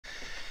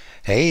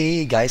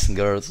Hey guys and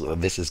girls,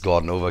 this is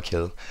Gordon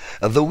Overkill.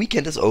 The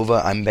weekend is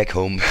over, I'm back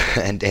home,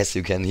 and as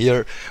you can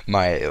hear,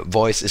 my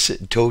voice is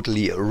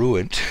totally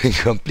ruined,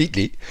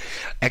 completely.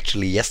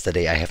 Actually,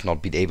 yesterday I have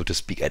not been able to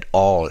speak at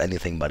all,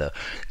 anything but a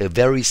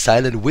very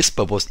silent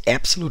whisper was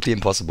absolutely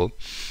impossible.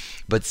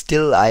 But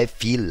still, I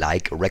feel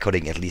like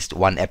recording at least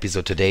one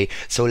episode today,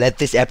 so let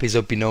this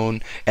episode be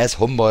known as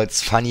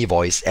Humboldt's Funny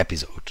Voice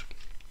episode.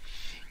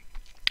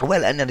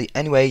 Well,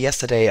 anyway,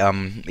 yesterday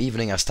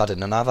evening I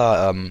started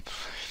another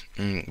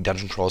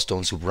Dungeon Crawl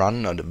Stone Soup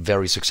run, a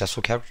very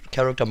successful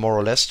character, more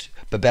or less.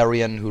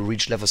 Barbarian who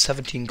reached level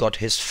 17 got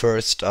his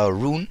first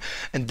rune,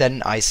 and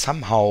then I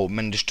somehow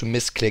managed to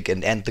misclick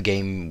and end the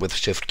game with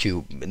Shift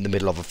Q in the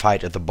middle of a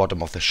fight at the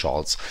bottom of the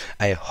Shawls.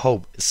 I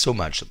hope so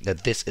much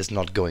that this is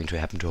not going to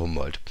happen to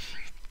Humboldt.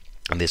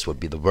 And this would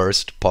be the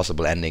worst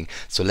possible ending,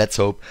 so let's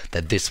hope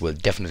that this will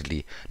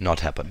definitely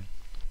not happen.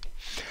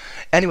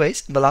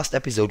 Anyways, in the last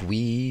episode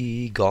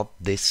we got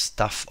this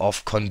stuff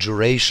of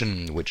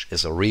conjuration, which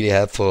is really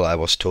helpful. I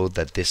was told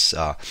that this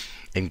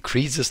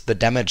increases the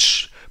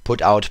damage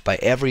put out by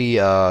every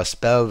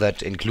spell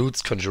that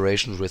includes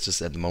conjuration, which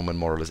is at the moment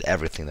more or less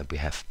everything that we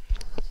have.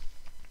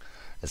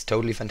 That's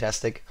totally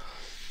fantastic.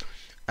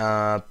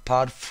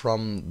 Apart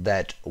from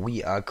that,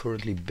 we are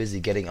currently busy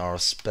getting our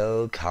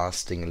spell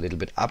casting a little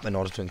bit up in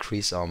order to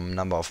increase our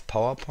number of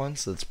power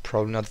points. That's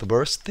probably not the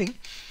worst thing.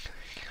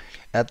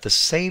 At the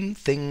same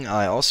thing,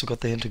 I also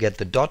got the hint to get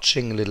the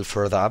dodging a little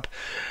further up.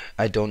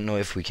 I don't know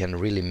if we can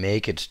really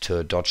make it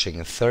to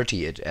dodging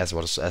 30 as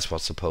was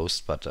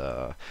supposed, but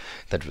I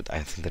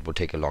think that would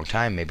take a long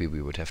time. Maybe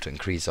we would have to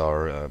increase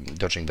our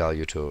dodging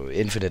value to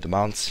infinite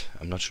amounts.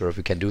 I'm not sure if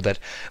we can do that,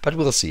 but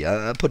we'll see.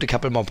 I'll put a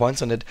couple more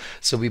points on it,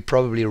 so we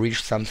probably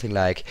reach something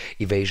like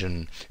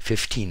evasion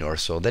 15 or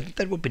so.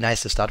 That would be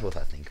nice to start with,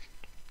 I think.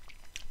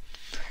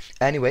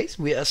 Anyways,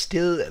 we are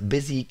still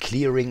busy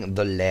clearing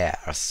the lair,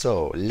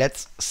 so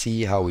let's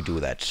see how we do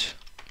that.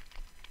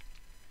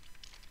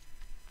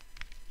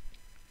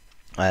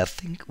 I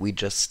think we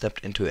just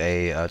stepped into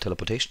a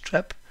teleportation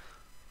trap.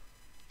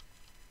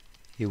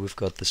 Here we've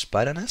got the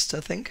spider nest,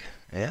 I think.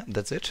 Yeah,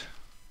 that's it.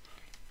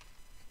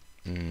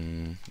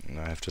 I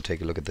have to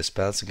take a look at the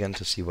spells again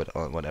to see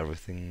what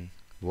everything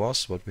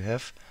was, what we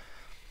have.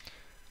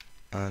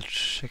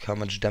 Check how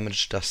much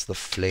damage does the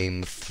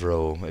flame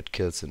throw. It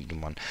kills into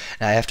one.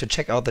 Now I have to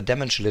check out the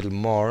damage a little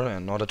more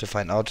in order to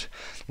find out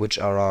which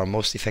are our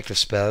most effective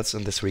spells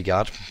in this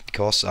regard,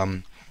 because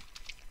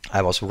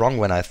I was wrong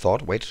when I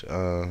thought, wait,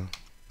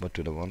 what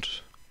do I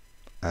want?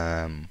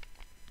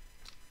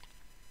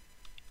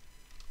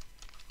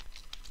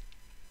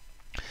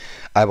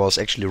 I was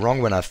actually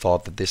wrong when I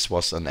thought that this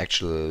was an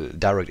actual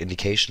direct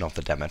indication of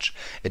the damage.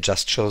 It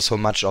just shows how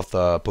much of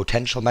the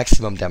potential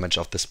maximum damage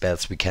of the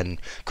spells we can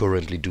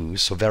currently do.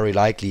 So very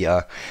likely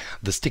the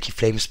Sticky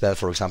Flame spell,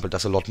 for example,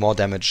 does a lot more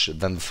damage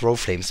than the Throw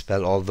Flame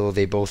spell, although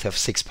they both have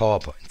 6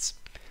 power points.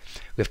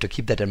 We have to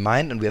keep that in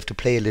mind, and we have to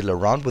play a little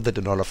around with it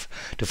in order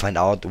to find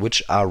out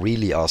which are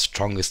really our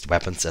strongest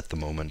weapons at the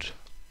moment.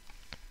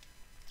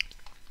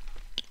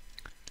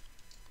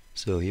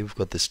 So here we've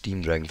got the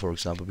Steam Dragon, for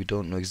example. We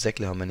don't know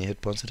exactly how many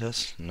hit points it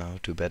has. No,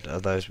 too bad.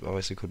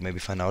 Otherwise we could maybe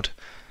find out.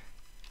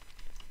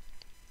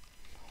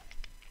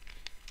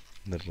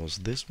 That was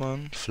this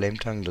one. Flame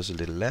Tongue does a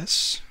little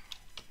less.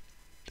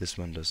 This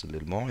one does a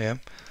little more, yeah.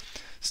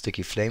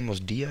 Sticky Flame was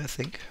D, I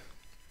think.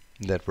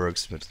 That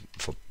works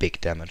for big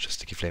damage.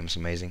 Sticky Flame is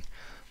amazing.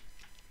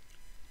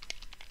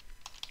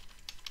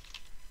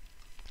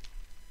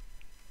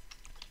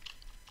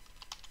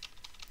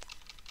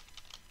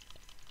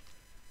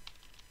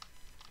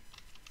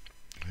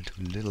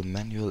 Do a little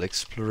manual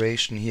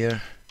exploration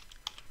here,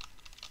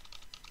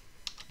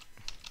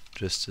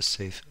 just to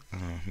save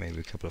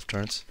maybe a couple of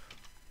turns.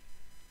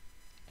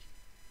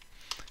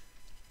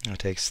 It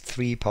takes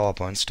 3 power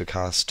points to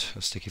cast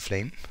a Sticky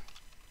Flame.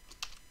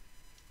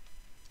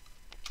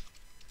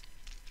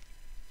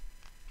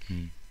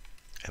 And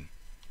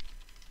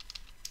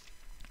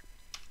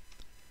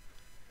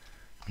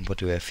what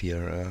do we have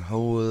here? A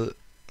whole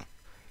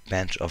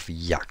bunch of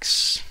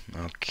yucks.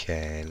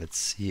 Okay, let's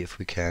see if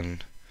we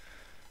can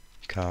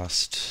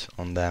cast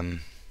on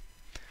them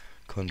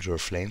Conjure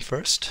Flame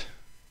first.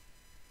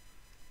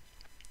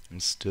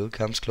 And still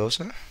comes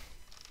closer.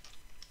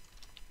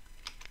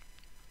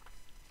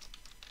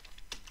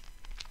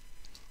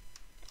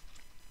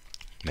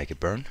 Make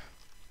it burn.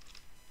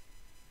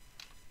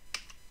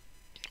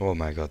 Oh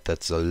my god,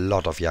 that's a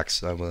lot of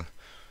yucks. I will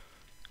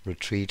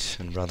retreat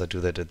and rather do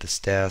that at the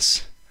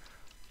stairs.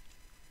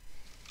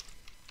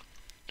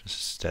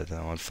 Just set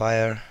them on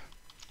fire.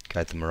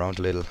 Guide them around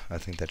a little. I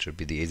think that should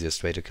be the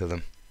easiest way to kill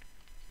them.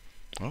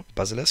 Oh,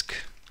 Basilisk.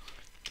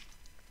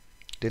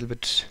 Little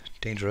bit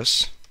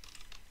dangerous.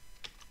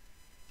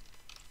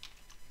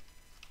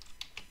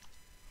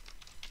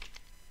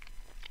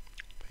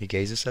 He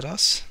gazes at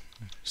us.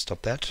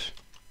 Stop that.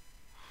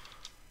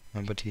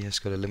 But he has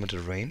got a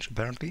limited range,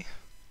 apparently.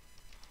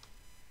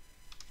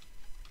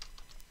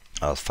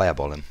 I'll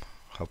fireball him.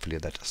 Hopefully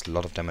that does a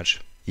lot of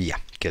damage. Yeah,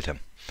 killed him.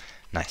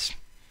 Nice.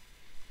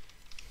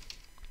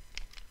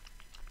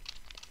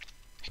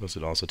 because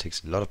it also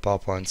takes a lot of power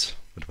points,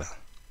 but well.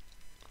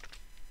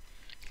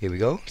 Here we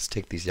go. Let's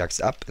take these yaks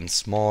up in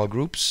small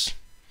groups.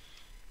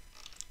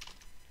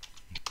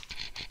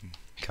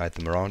 Kite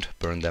them around,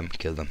 burn them,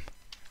 kill them.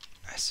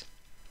 Nice.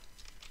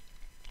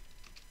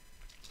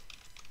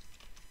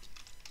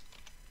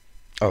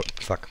 Oh,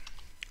 fuck.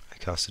 I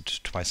casted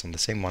twice on the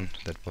same one.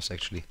 That was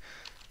actually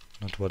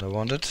not what I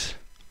wanted.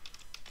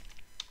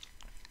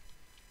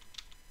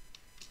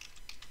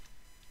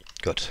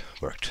 Good,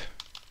 worked.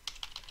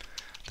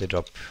 They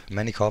drop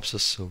many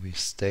corpses, so we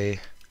stay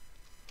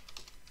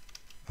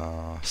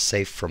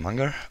safe from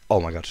hunger. Oh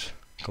my god,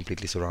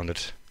 completely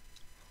surrounded.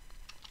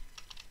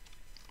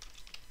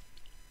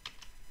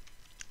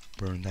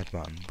 Burn that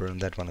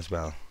one as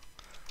well.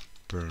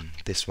 Burn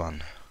this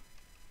one.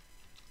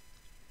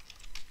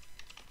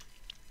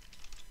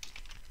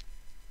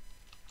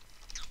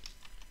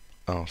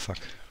 Oh fuck.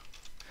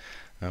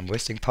 I'm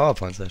wasting power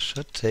points. I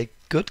should take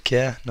good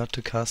care not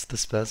to cast the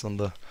spells on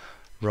the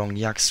wrong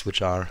yaks,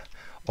 which are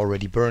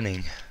already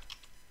burning.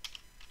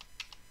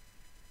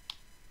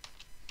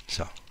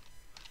 So,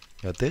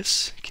 got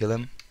this, kill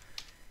him,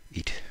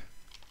 eat.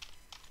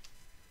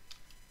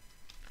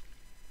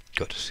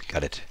 Good,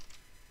 got it.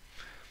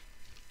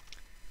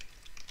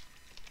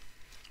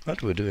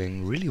 But we're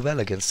doing really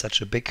well against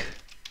such a big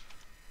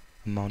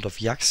amount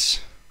of yaks.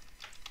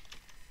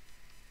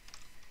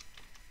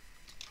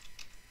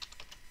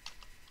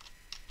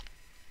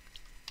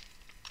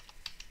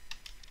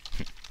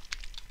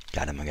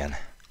 Got him again.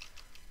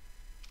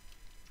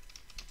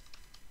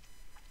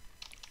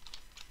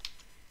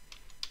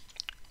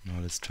 Now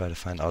let's try to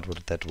find out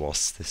what that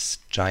was. This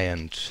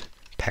giant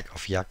pack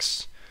of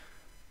yaks.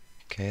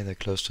 Okay, they're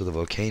close to the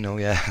volcano.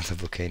 Yeah, the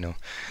volcano.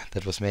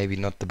 That was maybe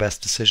not the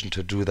best decision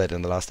to do that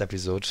in the last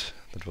episode.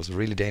 That was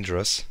really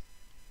dangerous.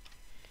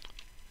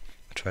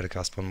 I'll try to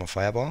cast one more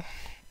fireball.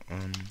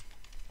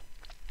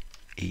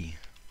 E.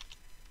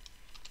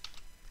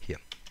 Here.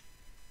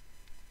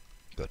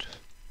 Good.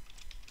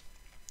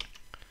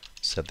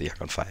 Set the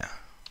yak on fire.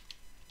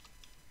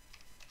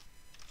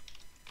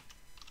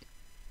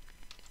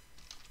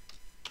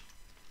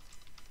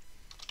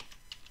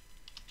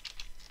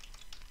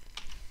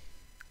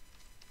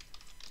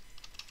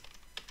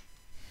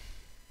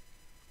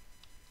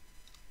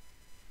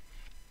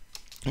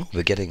 Oh,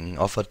 we're getting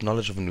offered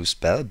knowledge of a new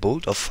spell,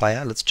 Bolt of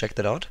Fire. Let's check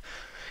that out.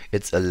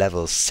 It's a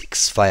level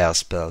 6 fire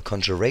spell,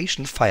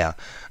 Conjuration Fire.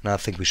 Now I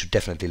think we should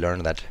definitely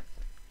learn that.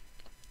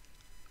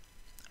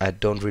 I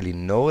don't really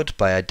know it,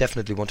 but I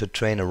definitely want to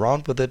train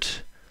around with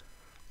it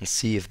and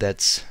see if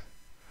that's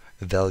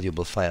a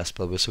valuable fire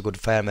spell. We're so good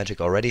at fire magic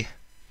already.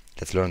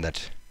 Let's learn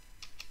that.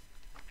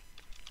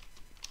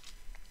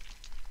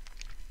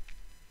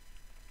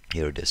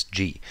 Here it is,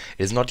 G.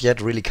 It is not yet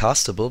really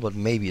castable, but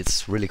maybe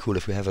it's really cool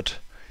if we have it.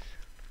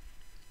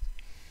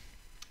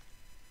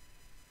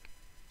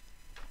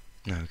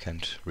 No, I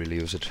can't really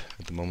use it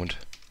at the moment.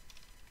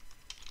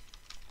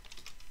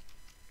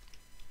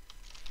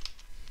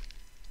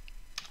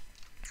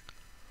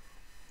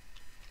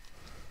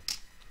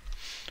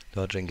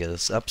 Dodging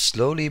gets up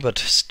slowly, but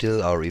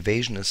still our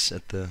evasion is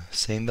at the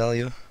same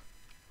value.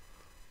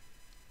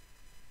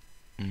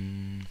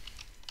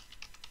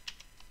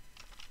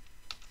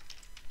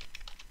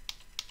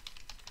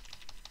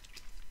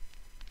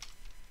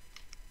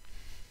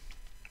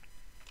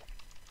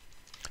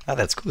 Ah,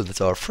 that's cool.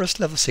 That's our first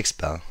level 6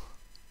 spell.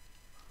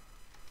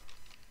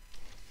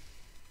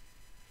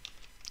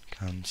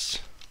 Comes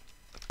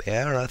a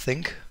bear, I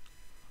think.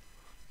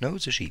 No,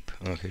 it's a sheep.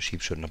 Okay,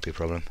 sheep should not be a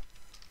problem.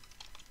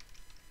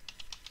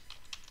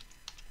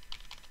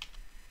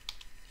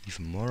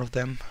 Even more of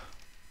them.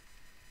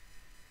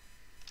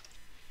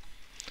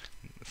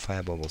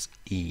 Fireball was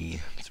E.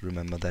 Let's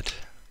remember that.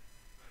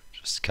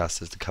 Just cast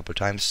this a couple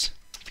times.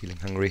 Feeling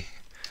hungry.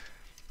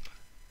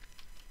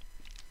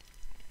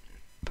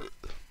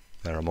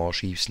 There are more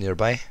sheeps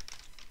nearby.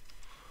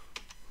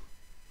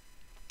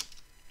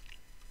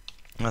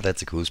 Oh,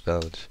 that's a cool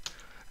spell. It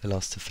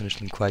allows to finish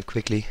them quite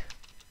quickly.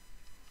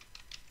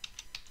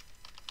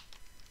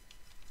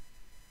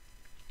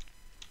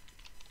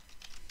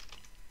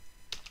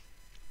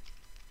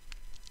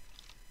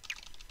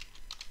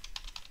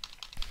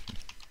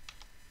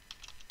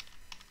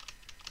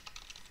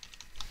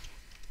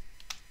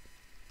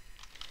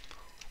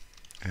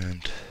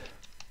 And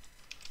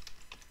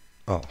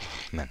oh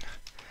man.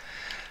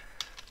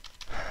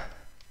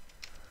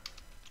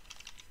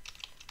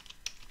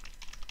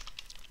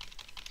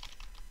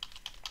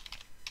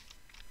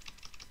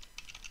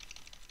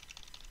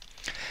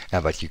 Yeah,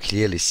 but you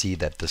clearly see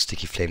that the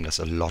sticky flame does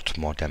a lot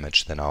more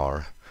damage than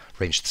our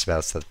ranged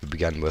spells that we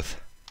began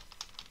with.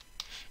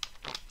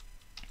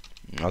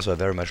 Also, I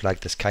very much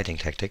like this kiting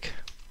tactic.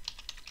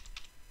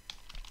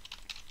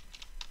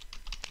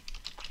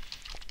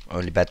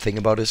 Only bad thing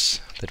about it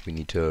is that we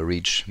need to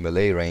reach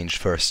melee range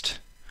first.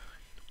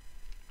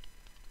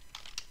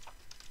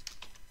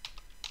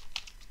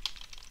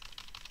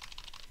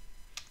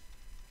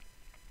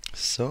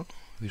 So,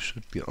 we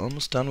should be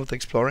almost done with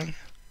exploring.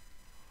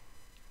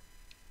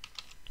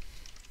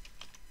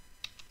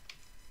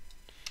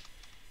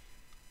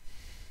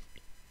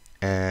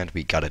 And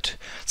we got it.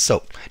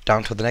 So,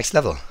 down to the next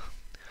level.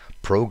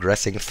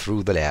 Progressing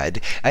through the lair.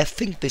 I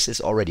think this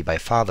is already by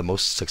far the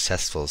most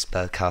successful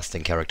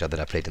spellcasting character that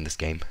I played in this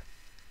game.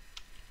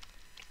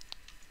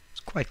 It's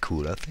quite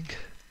cool, I think.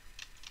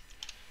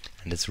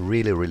 And it's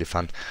really, really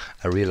fun.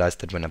 I realized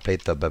that when I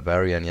played the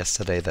Barbarian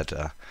yesterday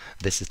that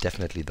this is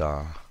definitely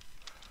the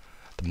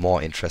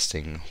more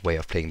interesting way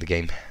of playing the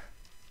game.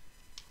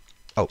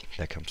 Oh,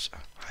 there comes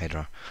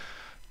Hydra.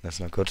 That's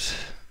not good.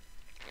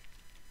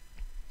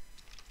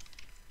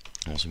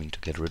 Also need to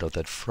get rid of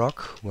that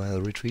frog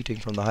while retreating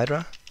from the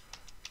Hydra.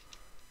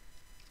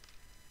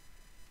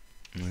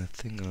 I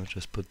think I'll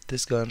just put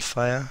this guy on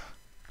fire.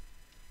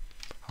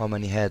 How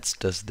many heads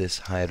does this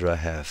Hydra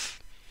have?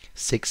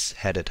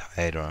 6-headed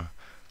Hydra.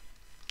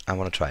 I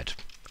wanna try it.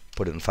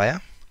 Put it on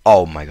fire.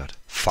 Oh my god.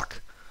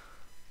 Fuck.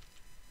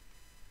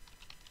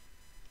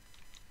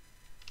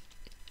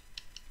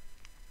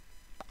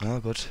 Oh,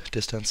 good.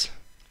 Distance.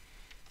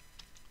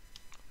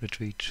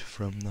 Retreat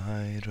from the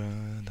Hydra.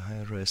 The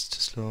Hydra is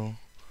too slow.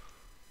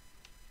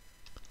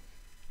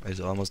 It's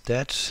almost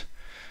dead.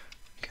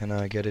 Can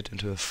I get it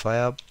into a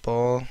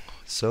fireball?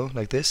 So,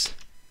 like this.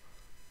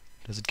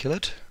 Does it kill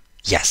it?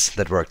 Yes,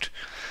 that worked.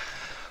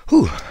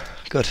 Whew,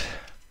 good.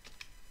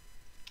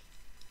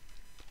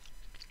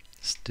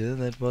 Still,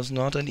 that was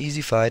not an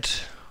easy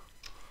fight.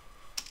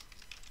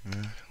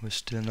 We're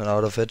still not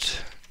out of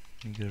it.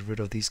 Get rid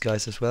of these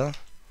guys as well.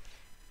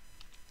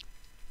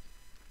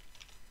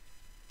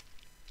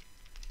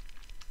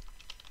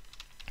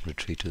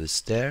 Retreat to the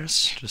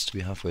stairs, just to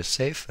be halfway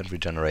safe, and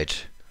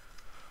regenerate.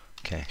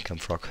 Okay, come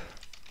frog.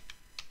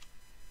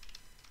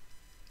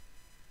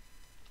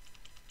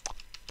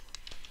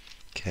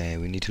 Okay,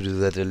 we need to do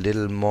that a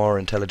little more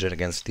intelligent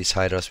against these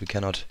hydras. We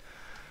cannot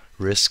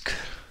risk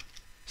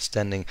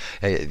standing.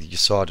 You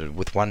saw it,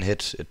 with one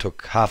hit it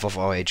took half of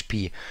our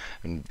HP,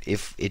 and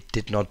if it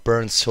did not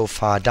burn so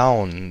far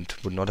down,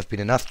 it would not have been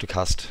enough to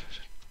cast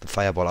the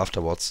fireball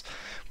afterwards.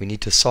 We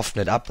need to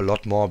soften it up a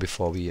lot more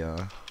before we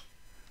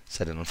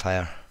set it on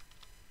fire.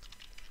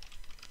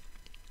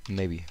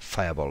 Maybe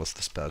fireball is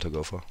the spell to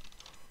go for.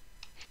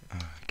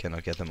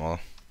 Cannot get them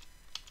all.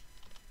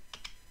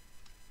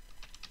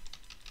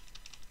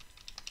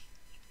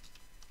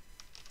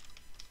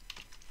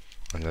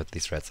 Oh my god,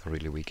 these rats are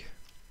really weak.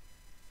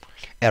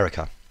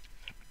 Erica.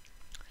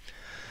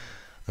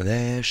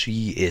 There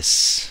she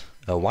is.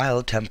 A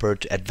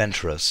wild-tempered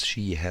adventuress.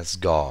 She has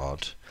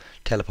guard,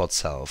 teleport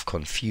self,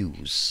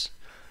 confuse,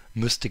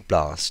 mystic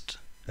blast,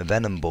 a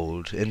venom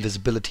bolt,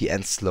 invisibility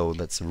and slow.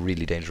 That's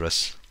really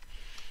dangerous.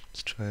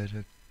 Let's try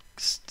to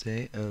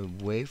stay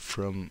away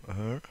from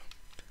her.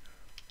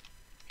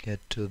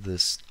 Get to the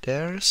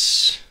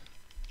stairs.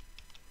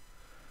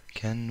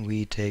 Can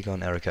we take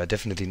on Erica?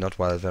 Definitely not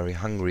while very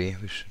hungry.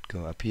 We should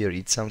go up here,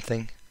 eat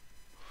something.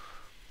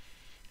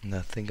 And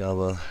I think I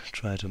will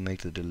try to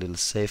make it a little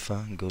safer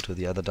and go to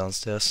the other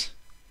downstairs.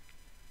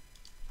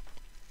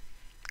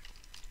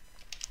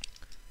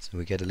 So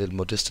we get a little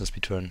more distance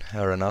between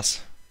her and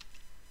us.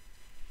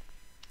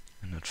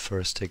 And at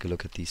first take a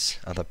look at these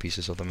other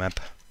pieces of the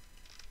map.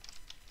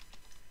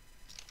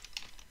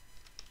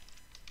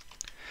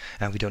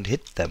 And we don't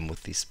hit them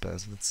with these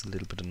spells. That's a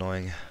little bit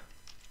annoying.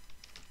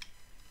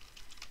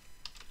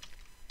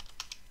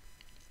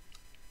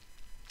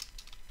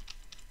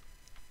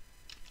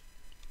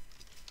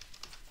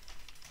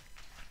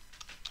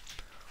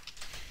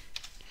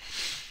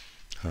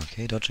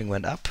 Okay, dodging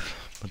went up,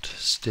 but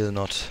still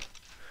not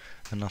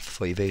enough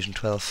for evasion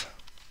 12.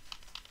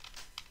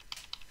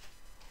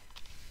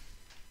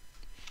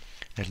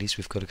 At least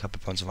we've got a couple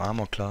points of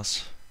armor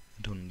class.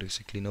 I don't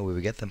exactly know where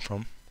we get them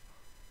from.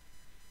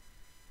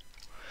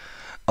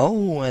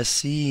 Oh, I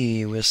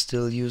see. We're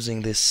still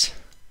using this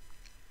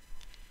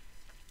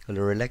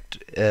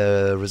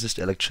resist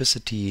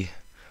electricity,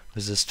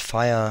 resist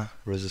fire,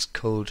 resist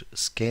cold,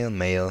 scale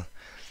mail.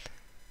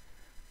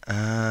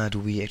 Do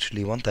we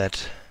actually want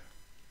that?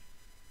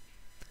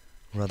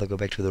 Rather go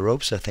back to the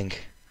ropes, I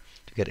think,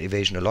 to get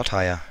evasion a lot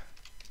higher.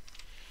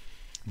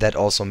 That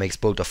also makes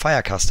bolt of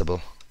fire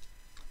castable.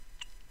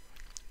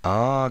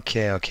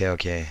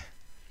 Okay.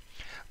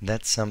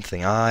 That's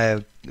something.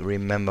 I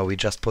remember we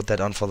just put that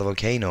on for the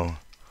volcano.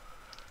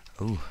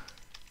 Ooh.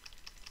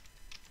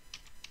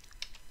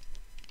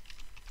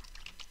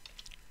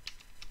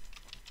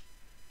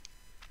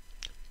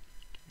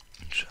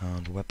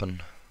 Enchant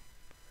weapon.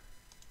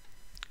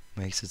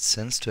 Makes it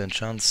sense to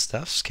enchant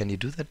stuffs? Can you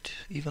do that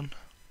even?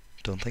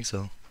 Don't think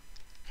so.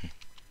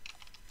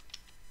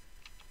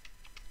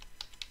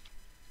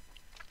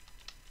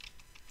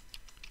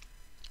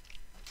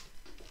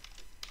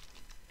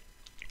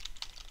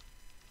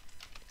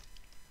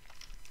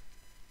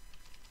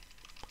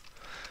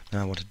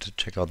 Now I wanted to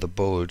check out the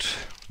bolt.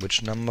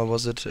 Which number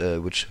was it?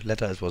 Which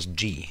letter? It was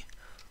G.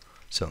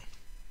 So,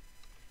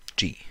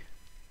 G.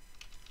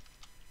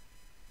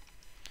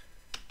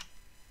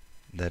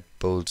 That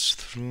bolts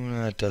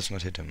through. It does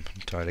not hit him.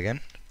 Try it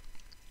again.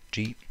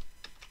 G.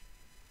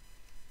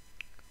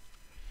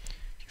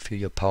 You feel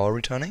your power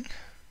returning?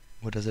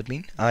 What does it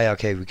mean? Ah, yeah,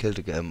 okay, we killed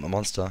a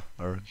monster,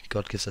 or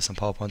God gives us some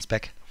power points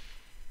back.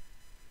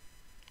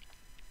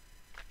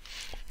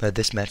 By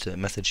this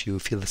message, you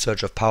feel the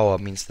surge of power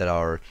means that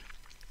our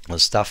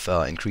stuff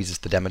increases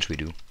the damage we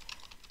do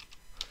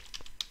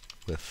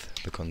with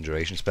the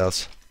conjuration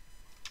spells.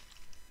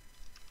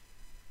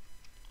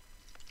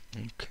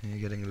 Okay,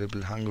 getting a little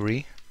bit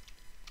hungry.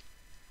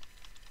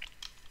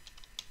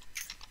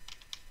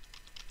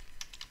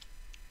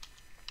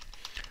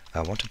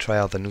 I want to try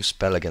out the new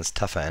spell against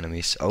tougher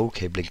enemies.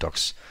 Okay, blink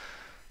dogs.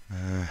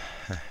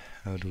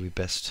 How do we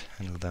best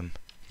handle them?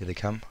 Here they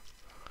come.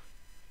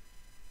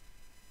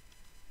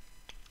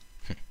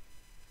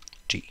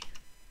 G.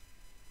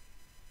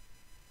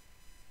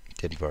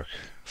 Didn't work.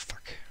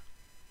 Fuck.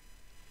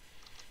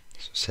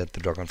 So set the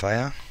dog on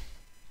fire.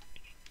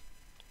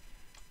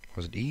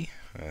 Was it E?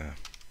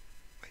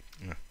 Wait,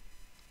 no.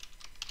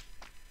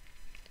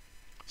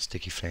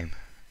 Sticky flame.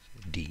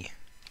 D.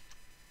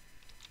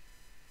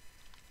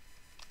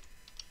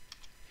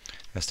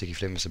 A sticky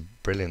flame is a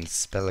brilliant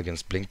spell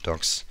against blink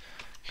dogs,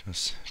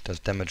 because it does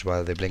damage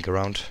while they blink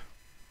around.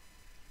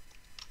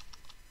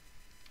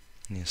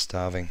 You're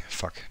starving.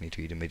 Fuck, need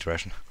to eat a meat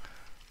ration.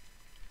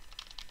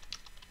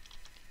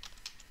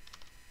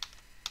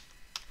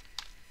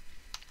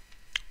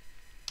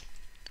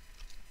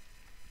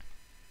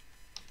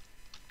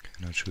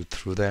 Cannot shoot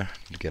through there.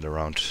 Need to get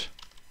around.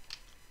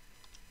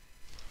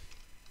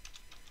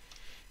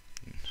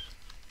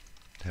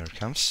 There it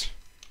comes.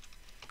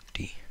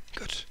 D.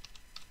 Good.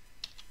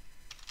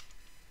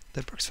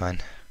 That works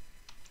fine.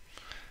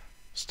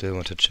 Still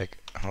want to check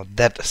how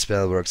that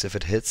spell works. If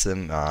it hits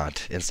him,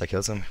 it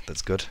insta-kills him.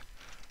 That's good.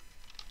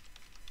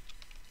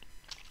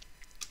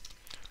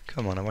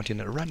 Come on, I want you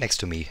right next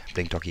to me,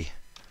 Blink Doggy.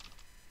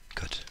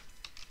 Good.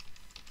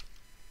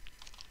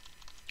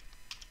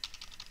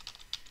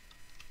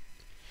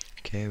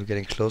 Okay, we're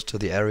getting close to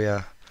the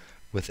area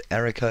with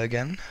Erica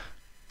again.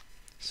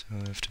 So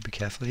I have to be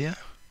careful here.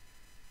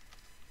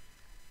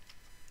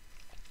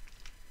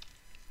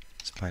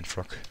 Spine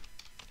Frog.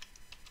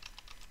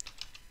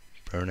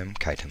 Burn him,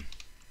 kite him.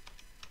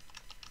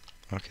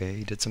 Okay,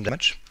 he did some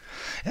damage.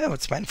 Yeah,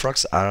 but spine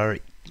frogs are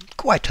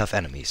quite tough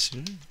enemies.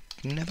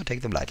 You never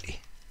take them lightly.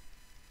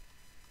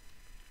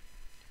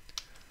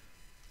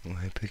 Oh,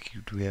 I pick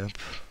you. Do we have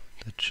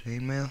that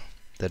chainmail?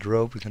 That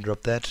rope, we can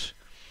drop that.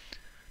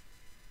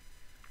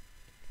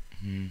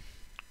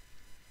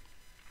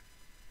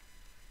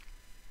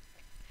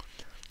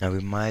 Now we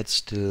might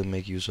still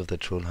make use of the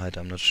troll hide.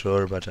 I'm not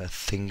sure, but I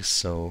think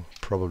so.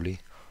 Probably.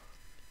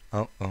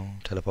 Oh,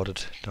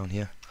 teleported down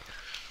here.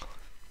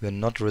 We're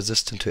not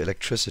resistant to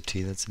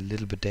electricity. That's a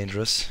little bit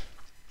dangerous.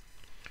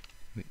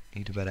 We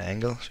need a better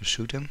angle to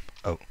shoot him.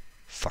 Oh,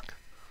 fuck.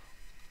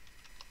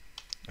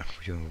 Oh,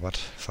 you know what?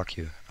 Fuck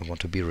you. I want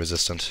to be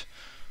resistant.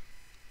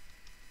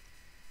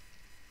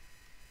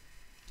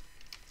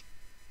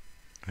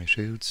 He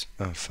shoots.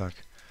 Oh, fuck.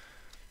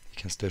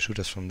 He can still shoot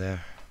us from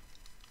there.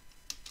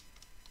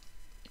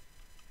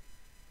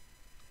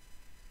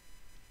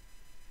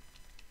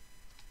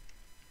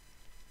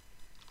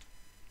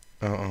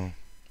 Uh-oh.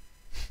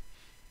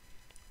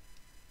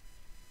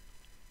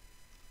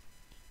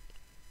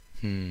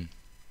 We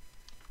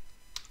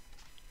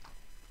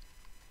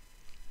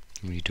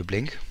need to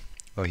blink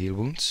or heal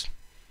wounds.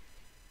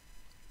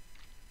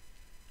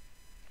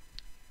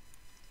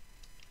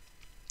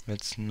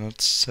 It's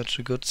not such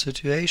a good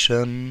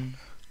situation.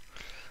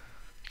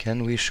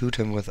 Can we shoot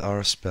him with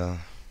our spell?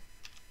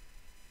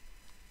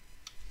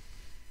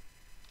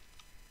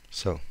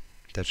 So,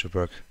 that should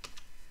work.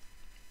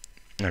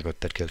 Ah, good,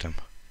 that killed him.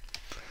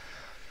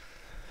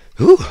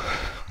 Whew!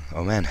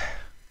 Oh man.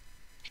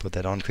 Put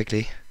that on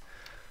quickly.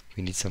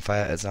 We need some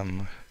fire,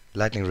 some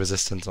lightning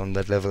resistance on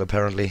that level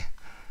apparently.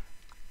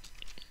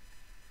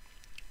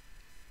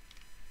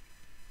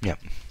 Yeah.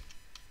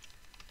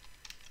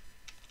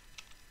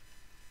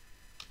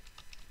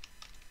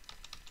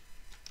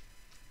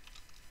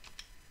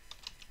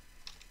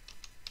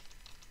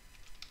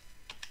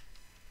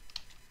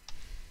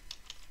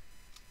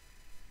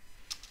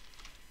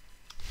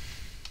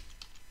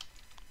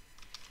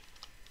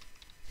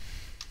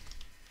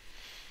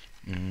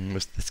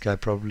 With this guy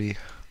probably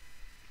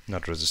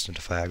not resistant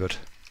to fire, good.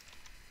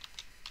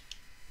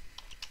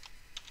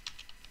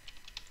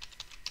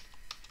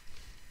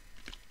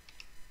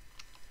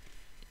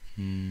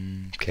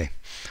 Okay,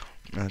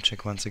 I'll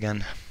check once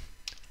again.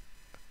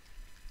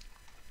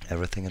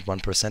 Everything at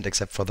 1%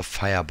 except for the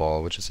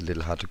fireball, which is a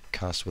little hard to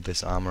cast with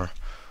this armor.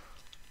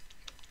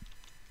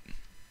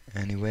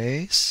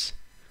 Anyways.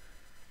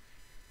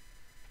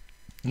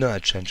 No, I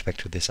changed back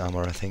to this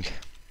armor, I think.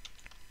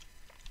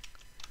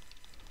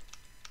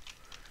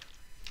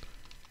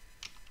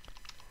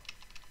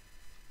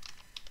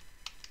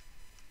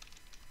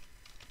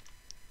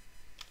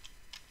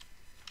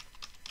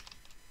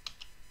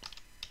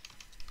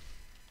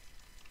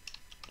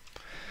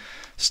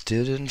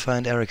 Still didn't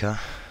find Erica.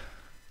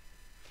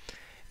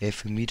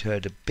 If we meet her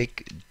at a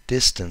big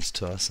distance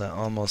to us, I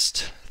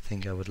almost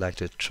think I would like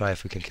to try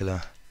if we can kill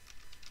her.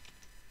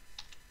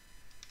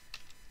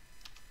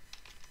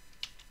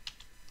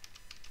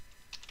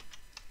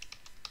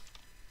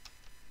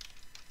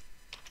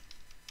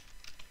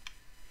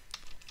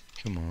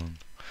 Come on.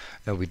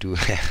 We do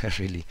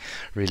really,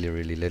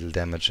 really little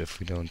damage if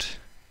we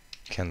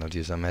cannot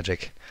use our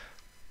magic.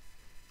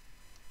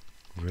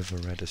 River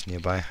rat is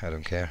nearby, I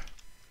don't care.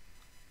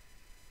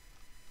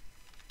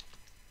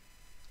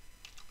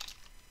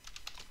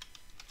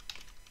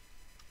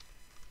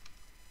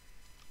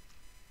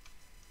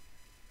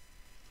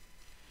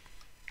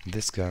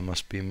 This guy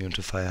must be immune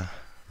to fire,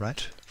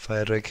 right?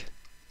 Fire drake?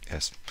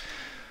 Yes.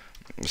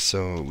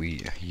 So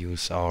we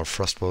use our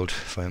frostbolt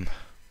for him.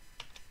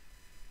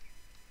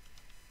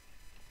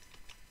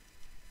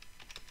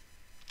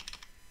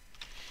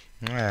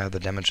 Yeah, the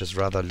damage is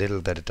rather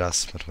little that it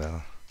does, but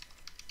well,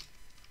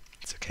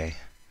 it's okay.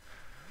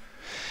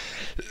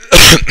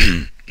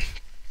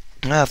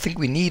 I think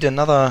we need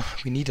another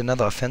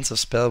offensive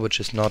spell which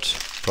is not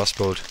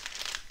frostbolt.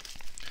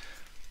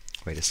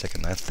 Wait a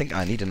second, I think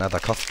I need another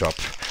cough drop.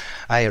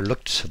 I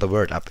looked the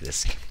word up, it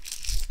is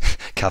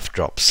cough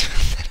drops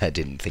that I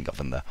didn't think of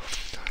in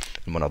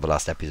one of the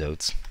last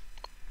episodes.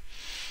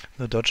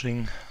 We're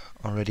dodging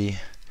already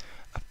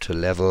up to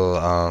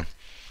level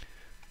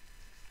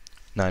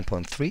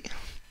 9.3.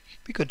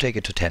 We could take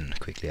it to 10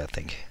 quickly, I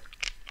think.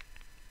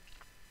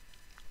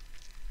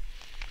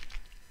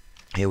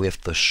 Here we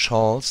have the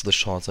shawls. The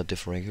shawls are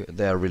differing.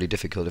 They are really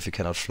difficult if you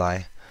cannot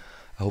fly.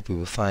 I hope we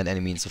will find any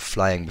means of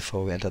flying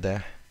before we enter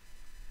there.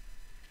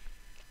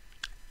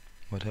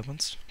 What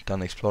happens?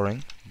 Done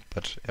exploring,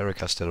 but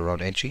Erica's still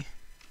around, ain't she?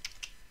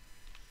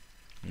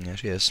 Yeah,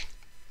 she is.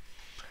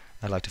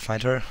 I'd like to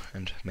find her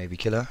and maybe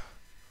kill her.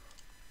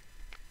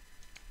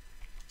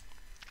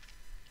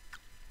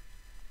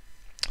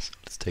 So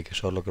let's take a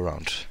short look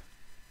around.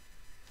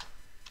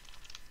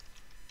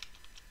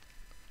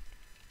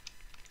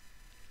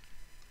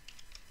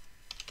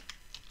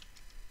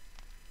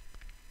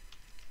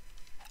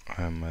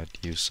 I might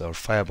use our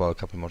fireball a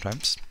couple more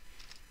times.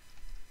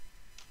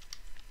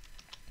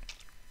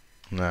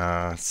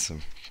 Nah, it's a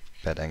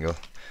bad angle.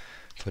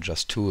 For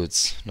just 2,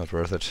 it's not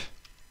worth it.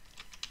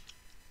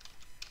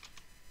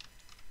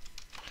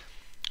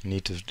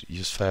 Need to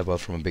use fireball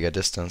from a bigger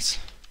distance.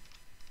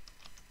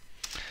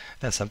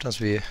 Yeah, sometimes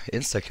we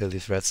insta kill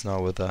these rats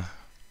now with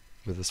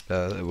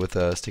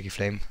a sticky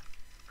flame.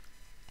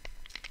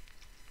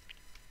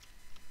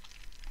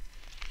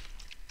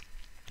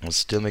 It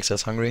still makes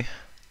us hungry.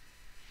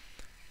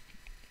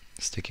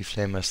 Sticky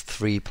flame has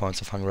 3 points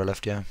of hunger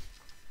left, yeah.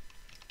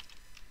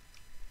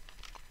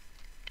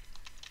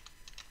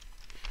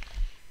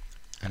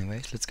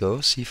 Anyways, let's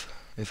go see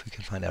if we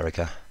can find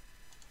Erica.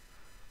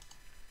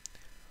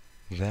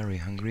 Very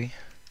hungry.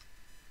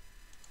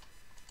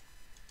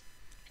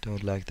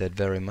 Don't like that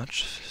very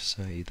much,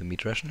 so I eat the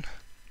meat ration.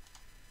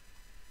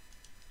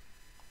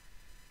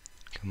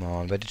 Come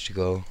on, where did you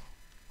go?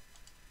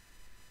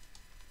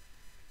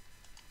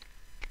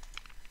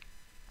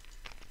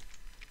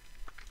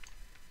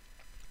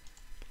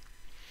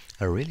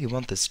 I really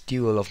want this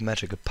duel of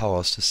magical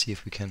powers to see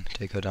if we can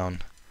take her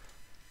down,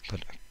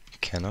 but I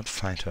cannot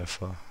find her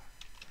for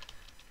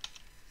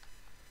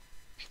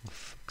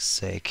fuck's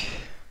sake.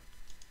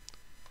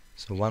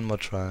 So one more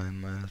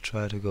time, I'll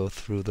try to go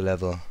through the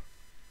level,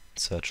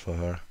 search for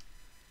her.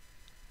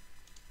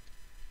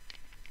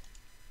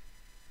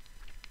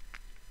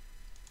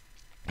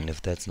 And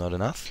if that's not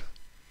enough,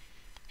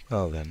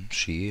 well then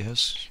she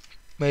has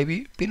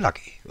maybe been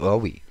lucky, or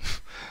we.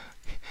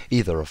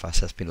 Either of us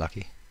has been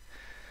lucky.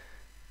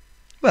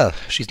 Well,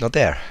 she's not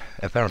there,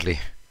 apparently.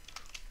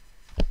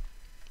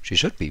 She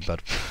should be,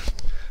 but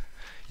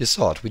you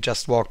saw it, we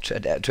just walked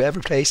to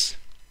every place.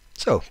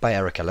 So, bye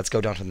Erica, let's go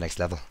down to the next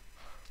level.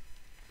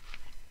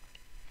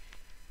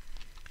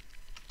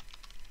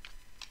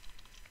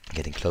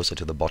 Getting closer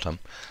to the bottom.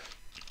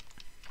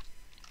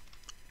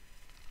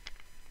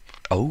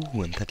 Oh,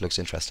 and that looks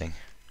interesting.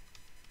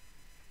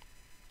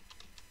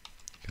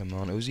 Come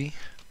on, Uzi.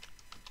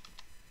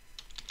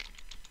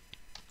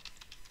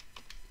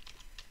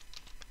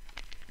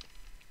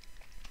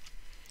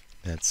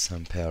 That's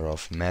some pair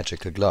of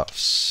magical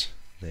gloves.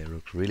 They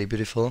look really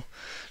beautiful.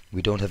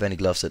 We don't have any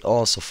gloves at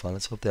all so far.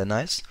 Let's hope they're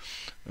nice.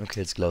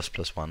 Okay, it's gloves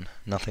 +1.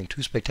 Nothing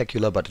too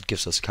spectacular, but it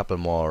gives us a couple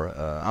more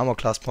armor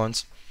class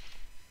points.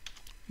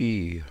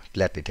 We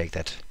gladly take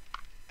that.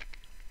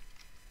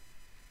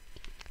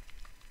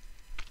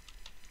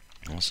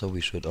 Also,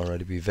 we should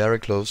already be very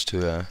close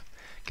to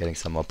getting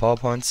some more power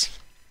points.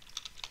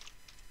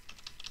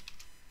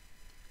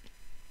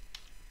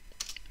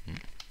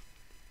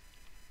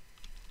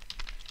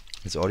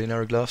 It's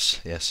ordinary gloves?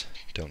 Yes,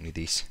 don't need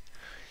these.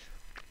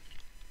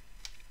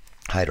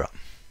 Hydra.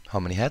 How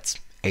many heads?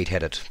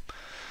 8-headed.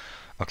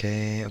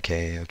 Okay,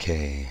 okay,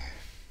 okay.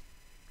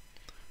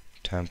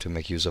 Time to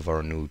make use of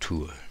our new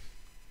tool.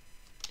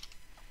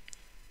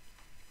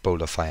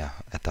 Boulder fire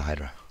at the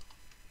Hydra.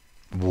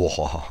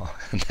 Whoa,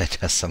 that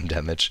does some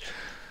damage.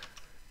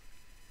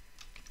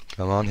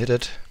 Come on, hit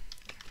it.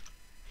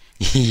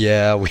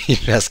 Yeah, we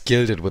just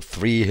killed it with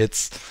 3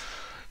 hits.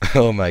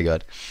 Oh my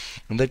god.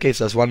 And that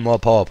gives us 1 more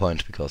power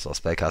point because our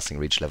spellcasting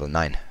reached level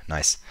 9.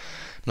 Nice.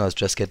 Now let's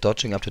just get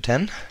dodging up to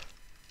 10.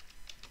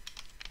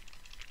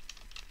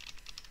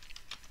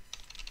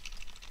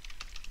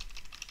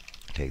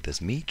 take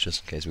this meat,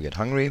 just in case we get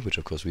hungry, which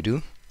of course we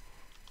do.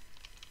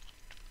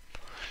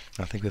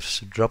 I think we have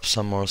to drop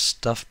some more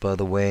stuff, by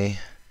the way.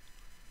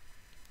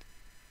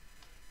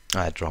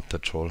 I dropped the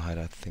troll hide,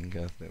 I think.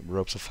 The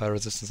ropes of fire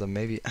resistance, or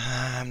maybe...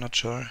 I'm not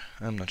sure.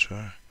 I'm not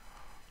sure.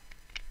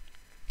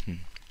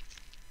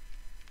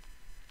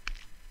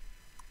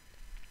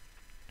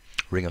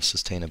 Ring of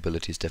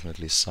sustainability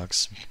definitely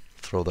sucks.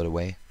 Throw that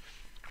away.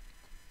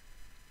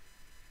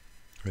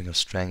 Ring of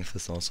strength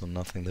is also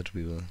nothing that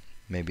we will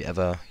maybe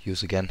ever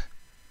use again.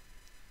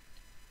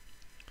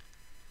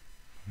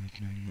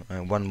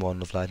 One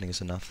wand of lightning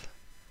is enough.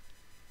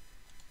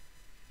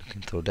 You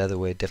can throw that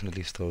away,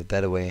 definitely throw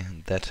that away,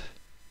 and that.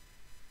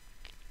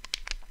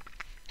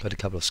 Got a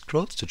couple of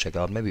scrolls to check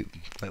out. Maybe,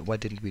 why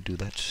didn't we do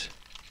that?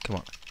 Come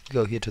on,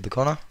 go here to the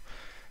corner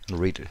and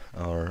read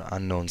our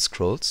unknown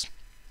scrolls.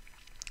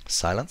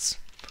 Silence.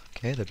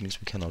 Okay, that means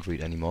we cannot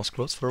read any more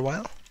scrolls for a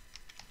while.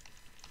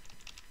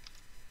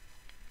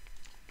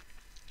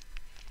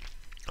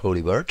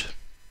 Holy Word.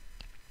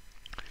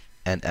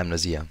 And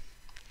Amnesia.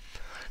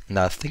 And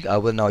I think I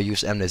will now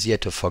use Amnesia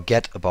to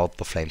forget about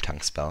the Flame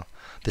Tongue spell.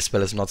 This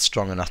spell is not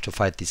strong enough to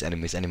fight these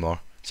enemies anymore.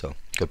 So,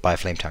 goodbye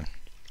Flame Tongue.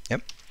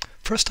 Yep.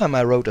 First time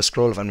I wrote a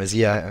scroll of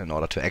Amnesia in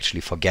order to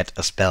actually forget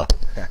a spell.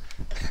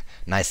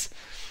 Nice.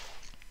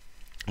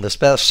 The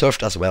spell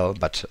served us well,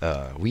 but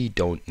we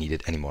don't need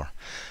it anymore.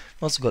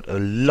 Also got a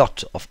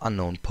lot of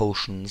unknown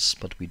potions,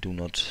 but we do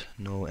not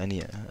know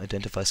any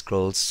identify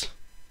scrolls.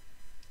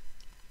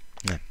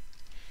 Yeah.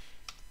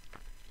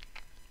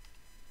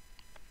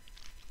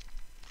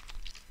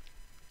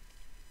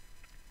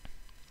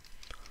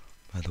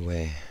 By the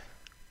way,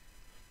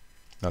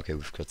 okay,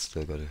 we've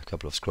still got a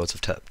couple of scrolls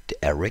of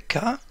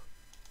Erica?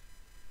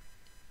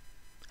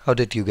 How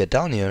did you get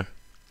down here?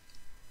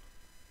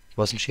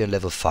 Wasn't she on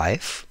level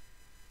 5?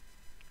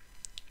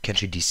 Can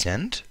she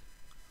descend?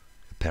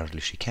 Apparently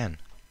she can.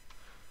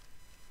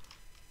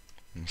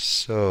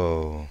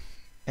 So,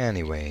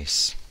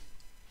 anyways,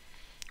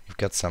 we've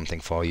got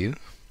something for you,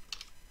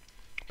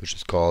 which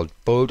is called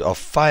Bolt of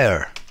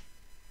Fire.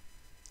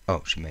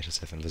 Oh, she made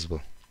herself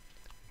invisible.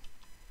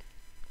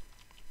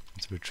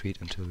 Let's retreat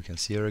until we can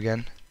see her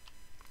again.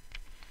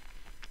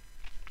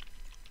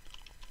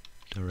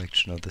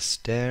 Direction of the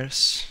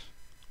stairs.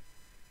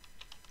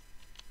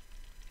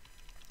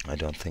 I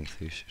don't think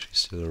she's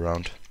still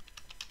around.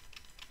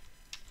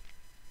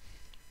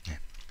 Yeah,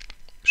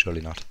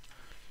 surely not.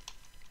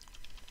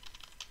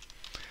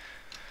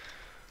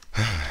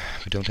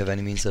 We don't have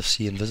any means of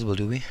seeing invisible,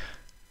 do we?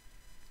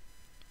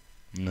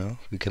 No,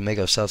 we can make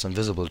ourselves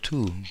invisible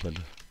too, but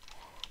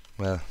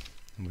well,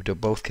 we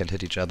both can't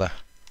hit each other.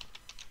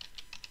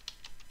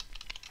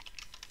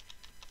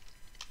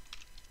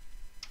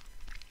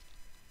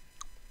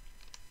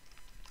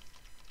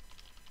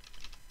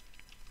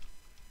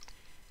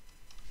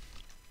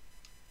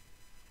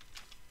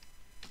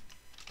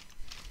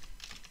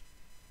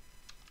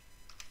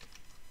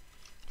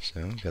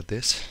 So, got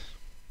this.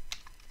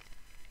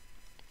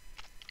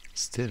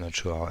 Still not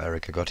sure how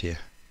Erica got here.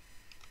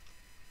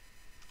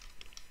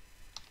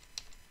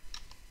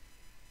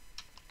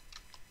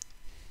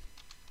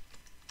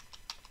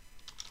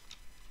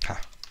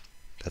 Ha!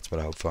 That's what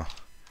I hope for.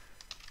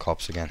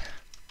 Corpse again.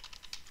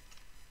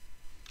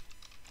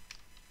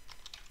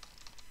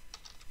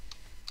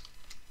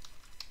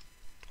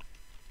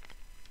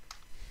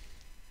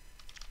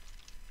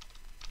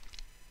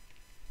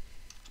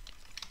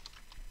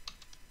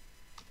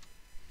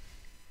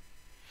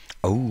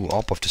 Oh,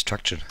 Orb of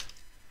Destruction.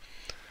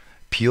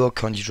 Pure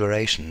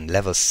Conjuration,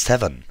 level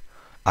 7.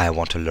 I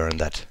want to learn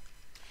that.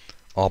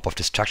 Orb of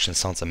Destruction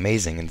sounds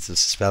amazing, and it's a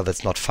spell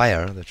that's not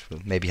fire, that will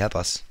maybe help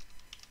us.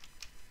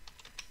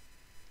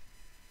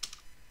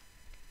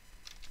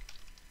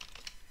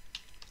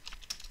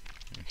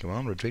 Come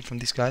on, retreat from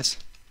these guys.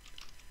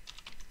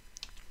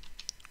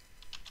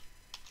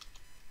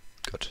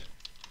 Good.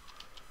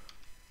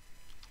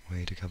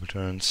 Wait a couple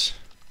turns.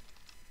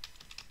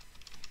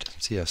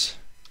 Doesn't see us.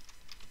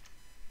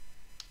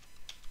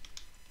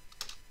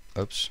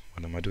 Oops,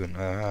 what am I doing?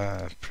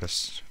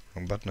 Press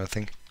wrong button, I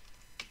think.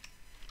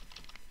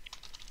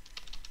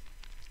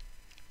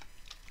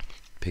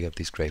 Pick up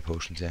these grey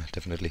potions, yeah,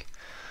 definitely.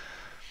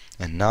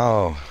 And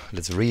now,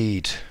 let's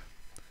read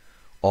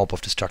Orb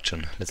of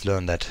Destruction. Let's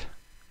learn that.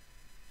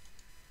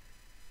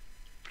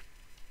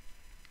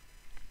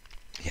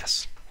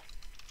 Yes.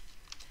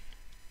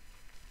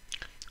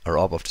 Our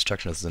Orb of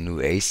Destruction is the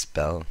new ace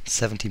spell,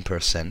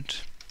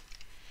 17%.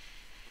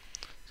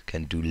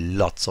 Can do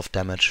lots of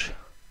damage.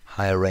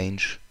 Higher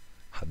range,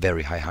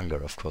 very high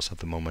hunger, of course, at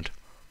the moment.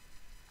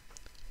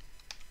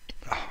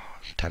 Oh,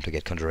 time to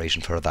get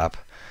Conjuration further up.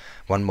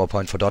 One more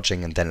point for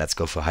dodging, and then let's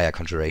go for higher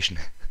Conjuration.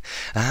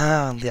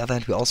 On the other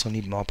hand, we also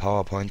need more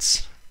power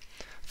points.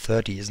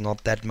 30 is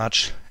not that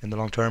much in the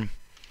long term.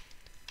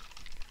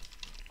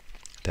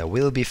 There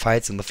will be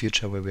fights in the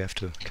future where we have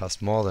to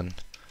cast more than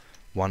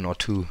 1 or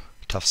 2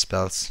 tough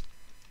spells.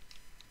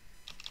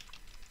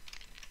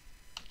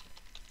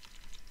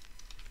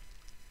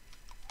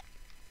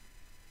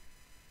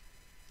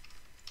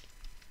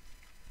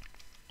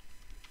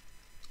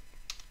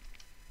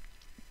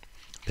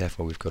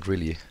 Therefore we've got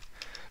really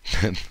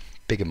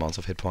big amounts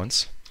of hit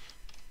points.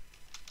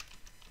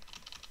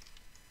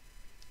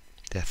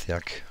 Death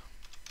Yak.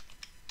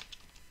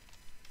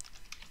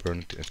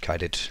 Burned it,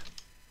 kite it.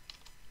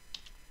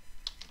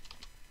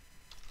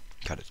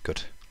 Got it,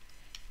 good.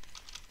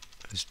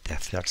 Those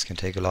Death Yaks can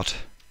take a lot.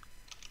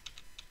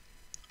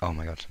 Oh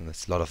my god,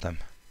 that's a lot of them.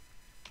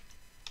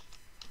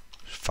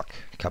 Fuck,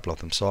 a couple of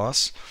them saw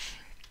us.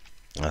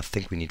 I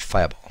think we need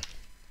Fireball.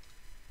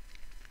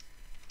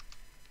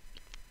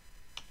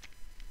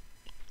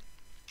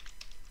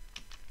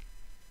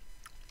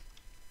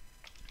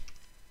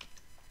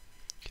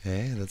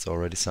 Okay, that's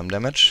already some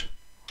damage.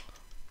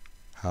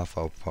 Half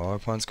our power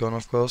points gone,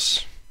 of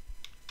course.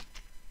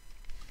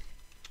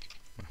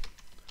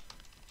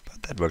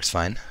 But that works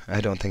fine. I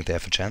don't think they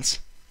have a chance.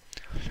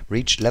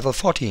 Reached level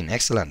 14,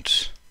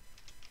 excellent.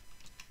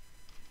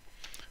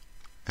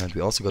 And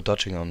we also got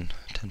dodging on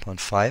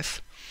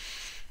 10.5.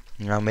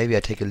 Now maybe I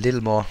take a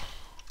little more.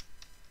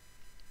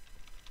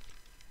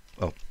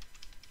 Oh.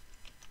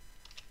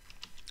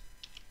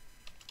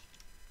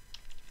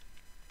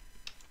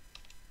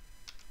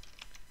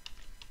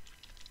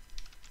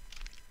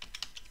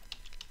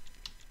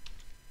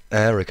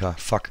 Erica,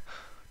 fuck.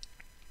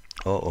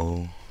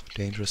 Uh-oh.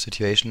 Dangerous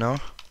situation now.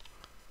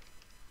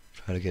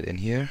 Try to get in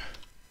here.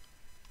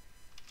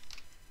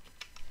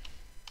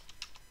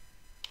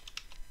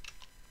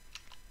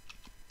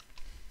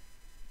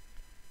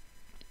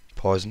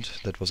 Poisoned.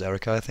 That was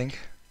Erica, I think.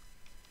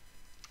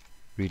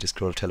 Read the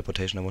scroll of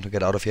teleportation. I want to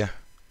get out of here.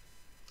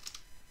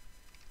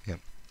 Yep.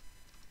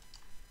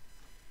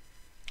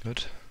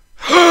 Good.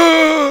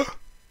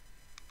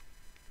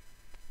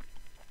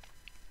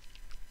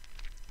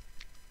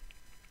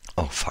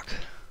 Oh fuck.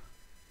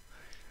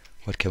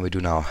 What can we do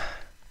now?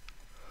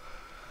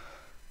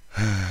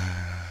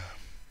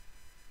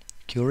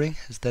 Curing?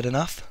 Is that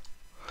enough?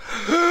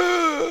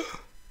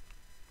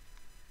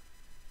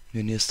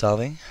 You're near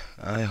starving.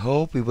 I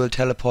hope we will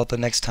teleport the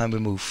next time we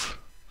move.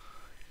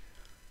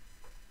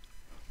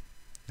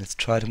 Let's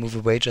try to move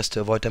away just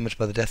to avoid damage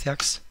by the Death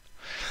Yaks.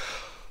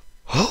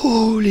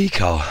 Holy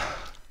cow.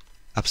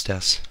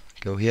 Upstairs.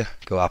 Go here,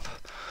 go up.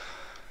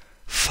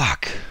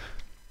 Fuck.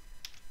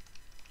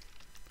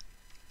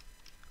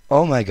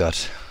 Oh my god.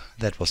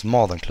 That was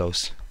more than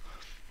close.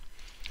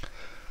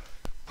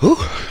 Whew.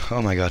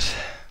 Oh my god.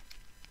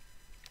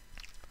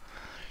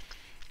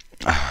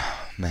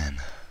 Ah, man.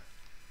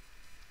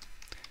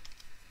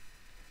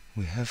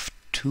 We have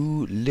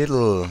too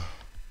little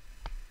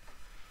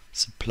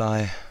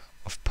supply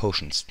of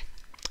potions.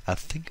 I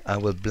think I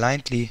will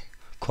blindly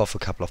cough a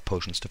couple of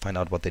potions to find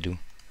out what they do.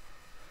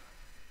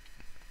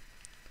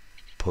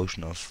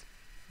 Potion of...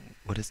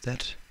 what is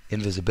that?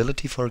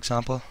 Invisibility, for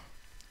example,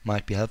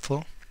 might be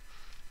helpful.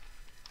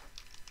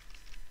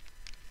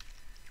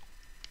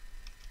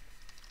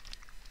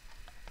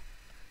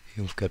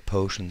 You've got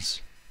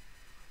potions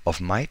of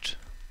might.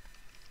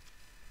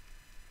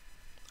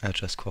 I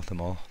just cough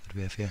them all that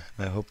we have here.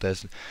 I hope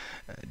there's...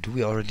 do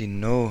we already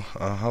know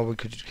how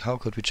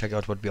could we check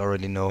out what we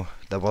already know?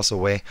 There was a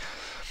way.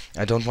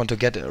 I don't want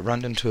to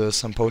run into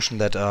some potion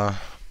that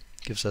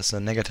gives us a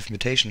negative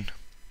mutation.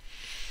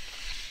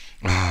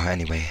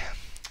 Anyway,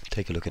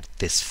 take a look at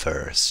this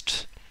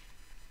first.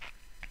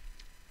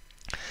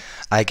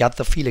 I got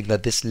the feeling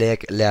that this Lair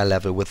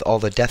level with all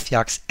the Death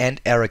Yaks and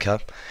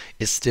Erica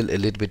is still a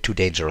little bit too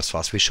dangerous for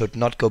us. We should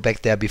not go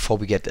back there before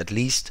we get at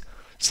least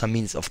some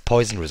means of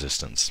poison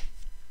resistance.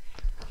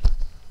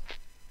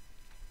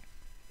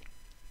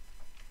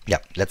 Yeah,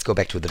 let's go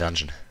back to the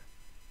dungeon.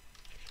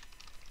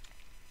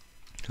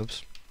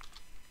 Oops.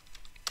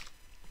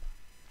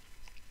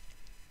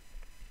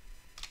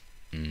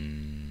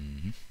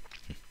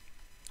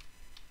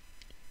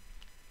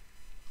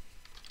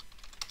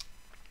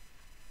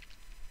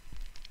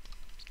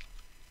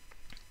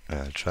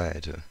 I'll try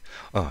to...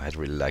 oh, I'd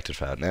really like to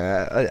try it.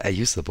 I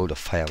use the Bolt of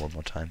Fire one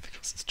more time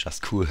because it's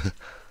just cool.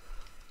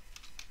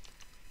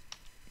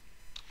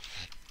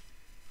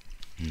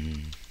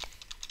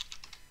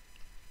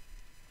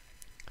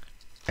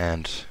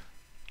 And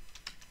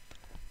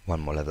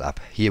one more level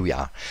up. Here we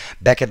are,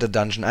 back at the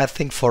dungeon, I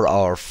think for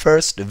our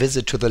first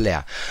visit to the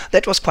Lair.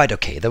 That was quite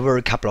okay. There were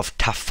a couple of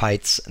tough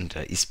fights, and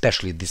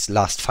especially this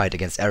last fight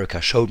against Erica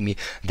showed me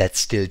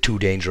that's still too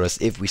dangerous.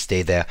 If we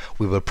stay there,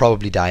 we will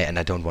probably die, and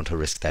I don't want to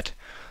risk that.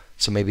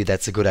 So maybe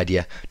that's a good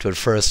idea to at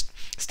first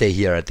stay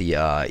here at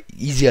the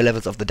easier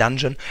levels of the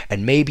dungeon,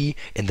 and maybe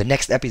in the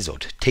next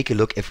episode take a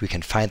look if we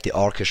can find the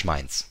Orcish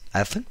mines.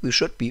 I think we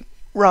should be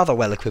rather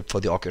well equipped for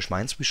the Orcish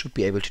mines. We should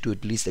be able to do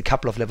at least a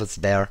couple of levels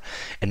there,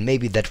 and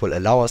maybe that will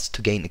allow us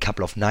to gain a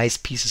couple of nice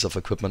pieces of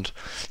equipment,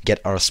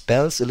 get our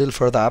spells a little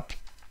further up.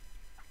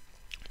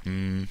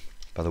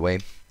 By the way,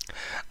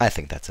 I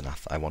think that's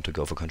enough. I want to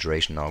go for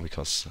Conjuration now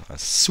because I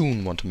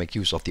soon want to make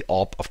use of the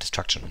Orb of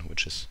Destruction,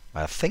 which is,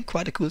 I think,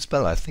 quite a cool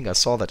spell. I think I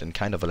saw that in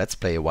kind of a Let's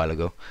Play a while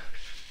ago.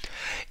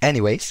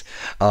 Anyways,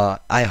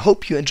 I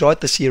hope you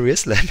enjoyed the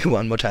series. Let me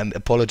one more time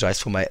apologize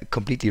for my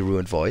completely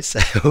ruined voice.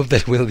 I hope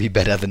that will be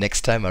better the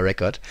next time I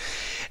record.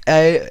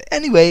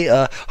 Anyway,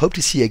 hope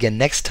to see you again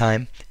next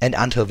time, and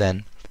until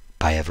then,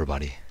 Bye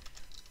everybody.